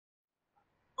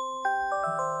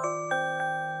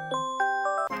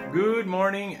Good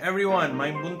morning everyone,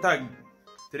 my buntag.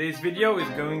 Today's video is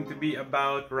going to be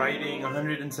about riding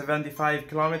 175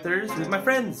 kilometers with my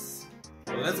friends.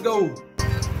 So let's go!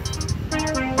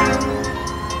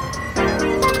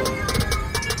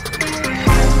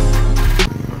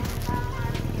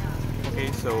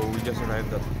 Okay, so we just arrived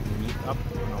at the meetup.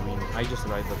 I just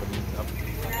arrived at the meetup.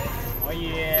 Oh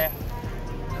yeah!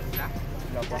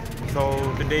 So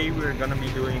today we're gonna be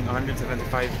doing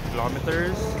 175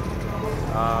 kilometers.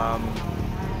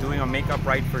 Doing a makeup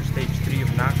ride for stage 3 of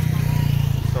NAC.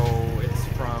 So it's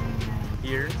from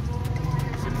here,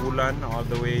 Sibulan, all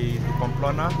the way to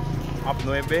Pamplona, up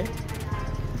 9,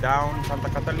 down Santa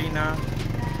Catalina,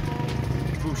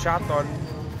 through Shaton,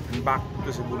 and back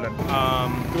to Sibulan.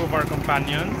 Two of our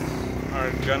companions are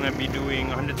gonna be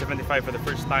doing 175 for the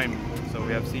first time. So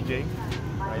we have CJ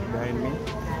right behind me,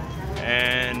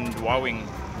 and Wawing,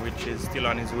 which is still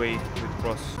on his way with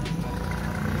Cross.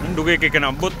 Dugay kay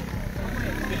kanabot.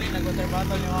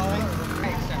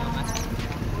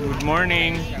 Good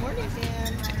morning.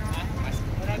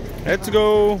 Let's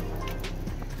go.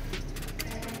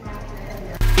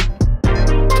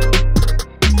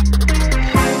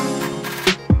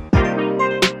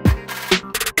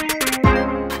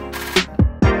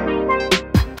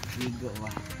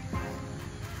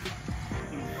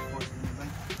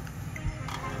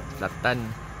 Latan.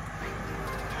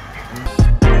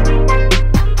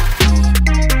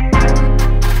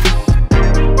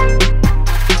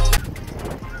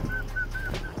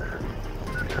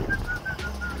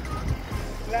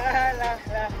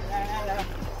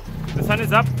 The sun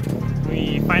is up.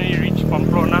 We finally reached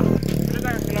Pamplona.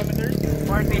 Kilometers?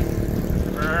 40.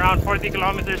 We're around 40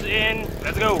 kilometers in.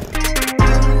 Let's go.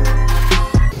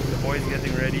 The boys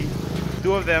getting ready.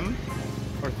 2 of them,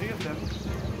 or 3 of them,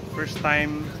 first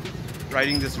time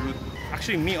riding this route.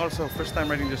 Actually, me also, first time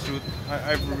riding this route.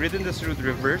 I've ridden this route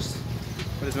reverse,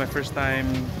 but it's my first time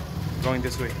going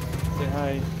this way. Say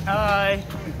hi. Hi.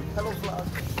 Hello vlog.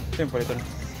 Tempo ito.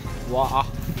 Wow.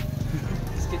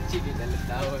 It's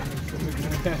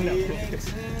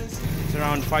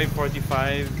around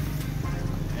 5:45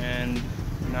 and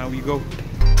now we go.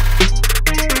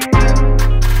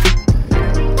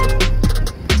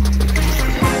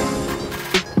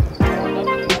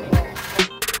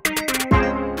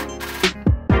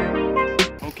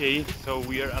 Okay, so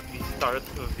we are at the start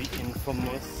of the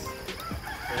infamous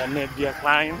La Nebbia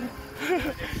climb.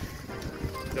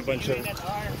 There's a bunch of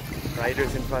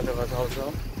riders in front of us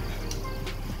also.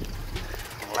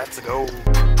 Let's go!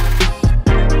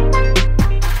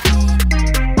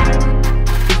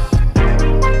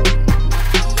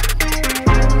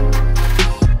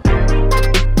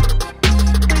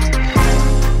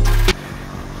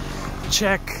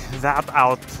 Check that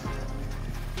out!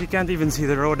 You can't even see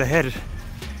the road ahead.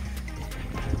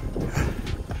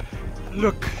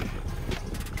 Look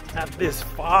at this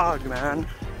fog, man!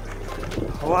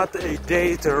 What a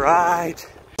day to ride!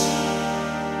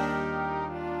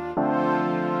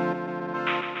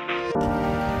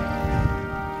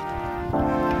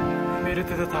 Made it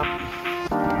to the top.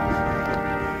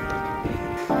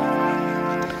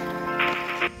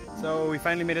 So we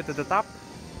finally made it to the top.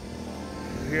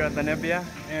 We're here at La Nebbia,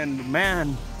 and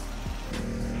man,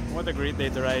 what a great day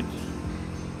to ride.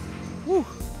 Woo!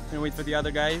 Gonna wait for the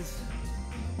other guys.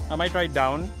 I might ride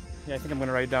down. Yeah, I think I'm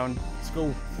gonna ride down. Let's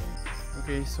go.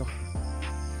 Okay, so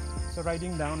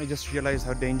riding down, I just realized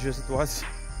how dangerous it was.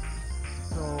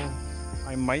 So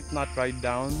I might not ride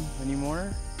down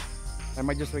anymore. I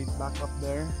might just ride back up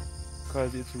there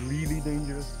because it's really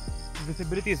dangerous.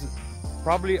 Visibility is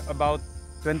probably about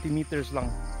 20 meters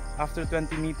long. After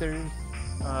 20 meters,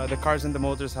 the cars and the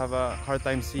motors have a hard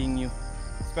time seeing you,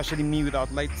 especially me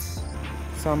without lights.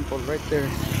 Sample right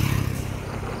there.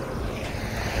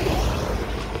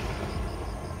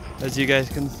 As you guys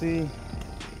can see,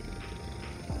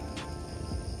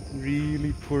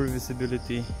 really poor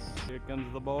visibility. Here comes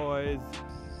the boys.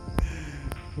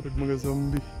 Murag mga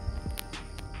zombie.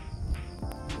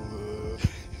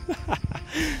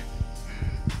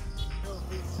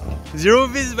 Zero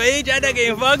vis ba eh? Diyan na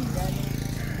kayo fog?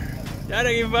 Diyan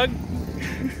na kayo fog?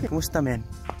 Kumusta men?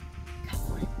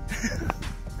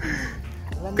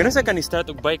 Kano sa ka ni-start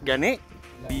og bike gani?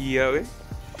 Biyaw eh.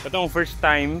 Ito ang first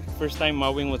time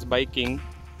Mawing was biking.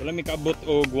 Wala may kaabot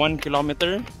og 1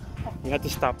 kilometer. We had to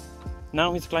stop.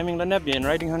 Now he's climbing La Nebbia and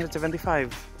riding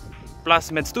 175. Plus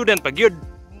med student pag yun.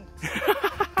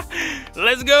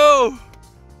 Let's go!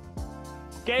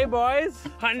 Okay boys,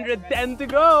 110 to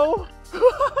go!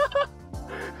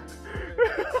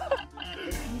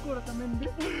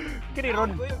 Kini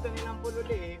ron.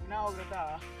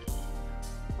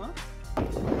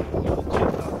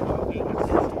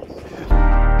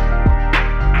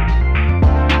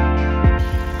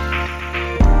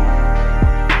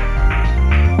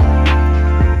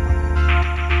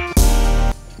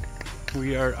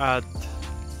 We are at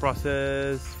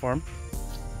process farm.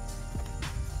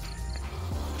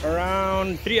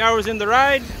 Around 3 hours in the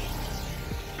ride.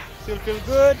 Still feel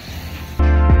good.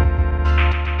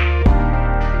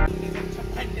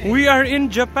 We are in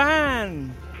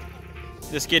Japan.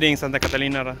 Just kidding, Santa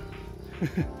Catalina.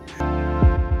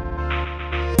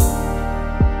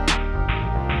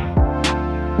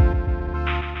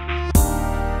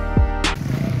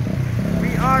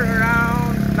 We are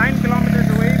around 9 kilometers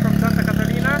away from Santa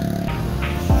Catalina.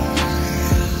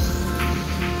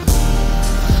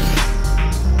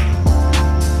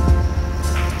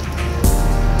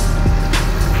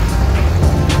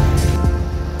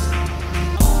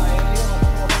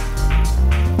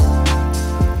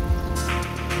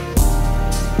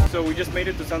 So we just made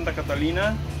it to Santa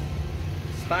Catalina.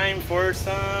 It's time for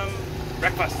some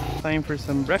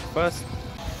breakfast.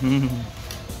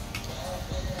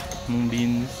 Mung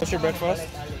beans. What's your breakfast?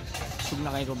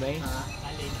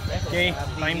 Okay,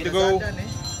 time to go.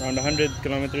 Around 100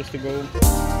 kilometers to go.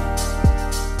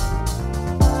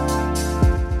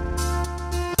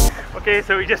 Okay,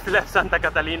 so we just left Santa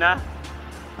Catalina.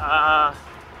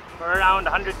 We're around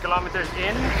 100 kilometers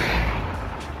in.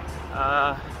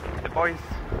 The boys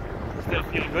still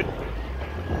feel good.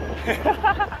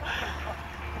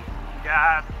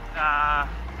 Got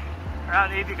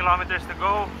around 80 kilometers to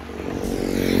go.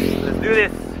 Let's do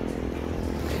this.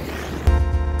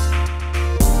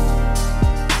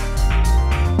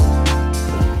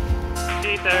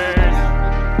 Cheaters.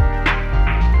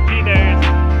 Cheaters.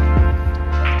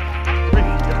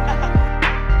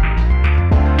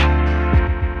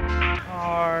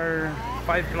 Are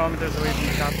 5 kilometers away from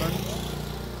Japan.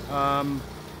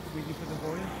 Waiting for the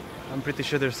boy. I'm pretty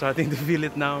sure they're starting to feel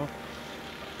it now.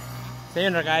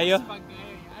 Sayon na kayo?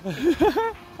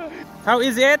 How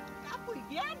is it?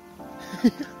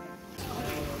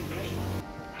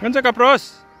 Gansa ka,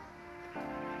 pros?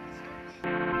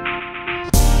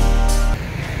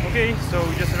 Okay, so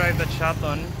we just arrived at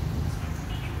Shaton.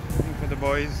 Waiting for the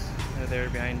boys. They're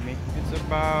behind me. It's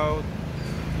about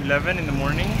 11 in the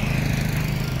morning.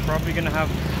 Probably gonna have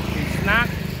a snack,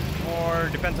 or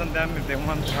depends on them if they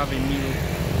want to have a meal.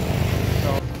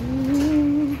 So.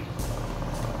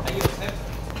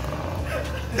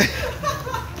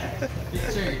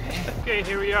 Okay,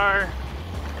 here we are.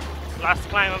 Last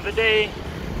climb of the day.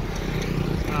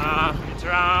 It's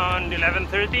around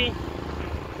 11:30.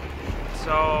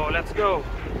 So let's go.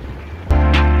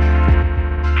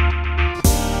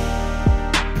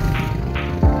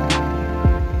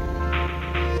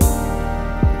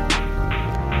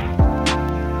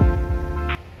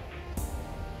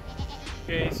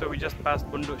 Okay, so we just passed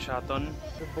Bundok Shaton.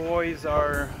 The boys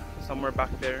are somewhere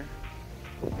back there.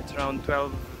 It's around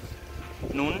 12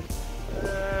 noon.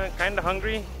 Kinda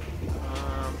hungry.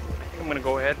 I think I'm gonna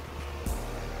go ahead.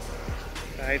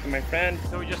 Say hi to my friend.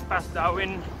 So we just passed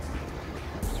Darwin.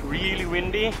 It's really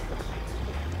windy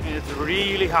and it's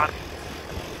really hot.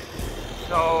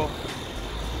 So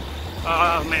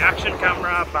my action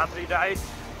camera battery died.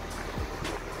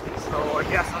 So I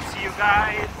guess I'll see you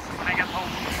guys when I get home.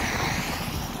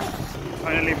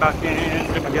 Finally back in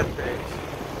Dumaguete.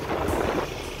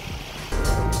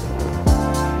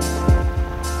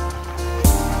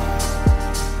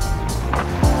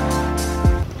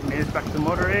 Made it back to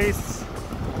motor race.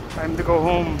 Time to go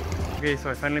home. Okay, so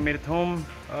I finally made it home.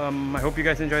 I hope you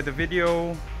guys enjoyed the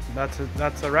video. That's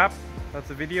a wrap. That's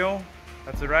the video.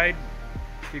 That's the ride.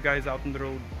 See you guys out on the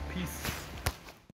road. Peace.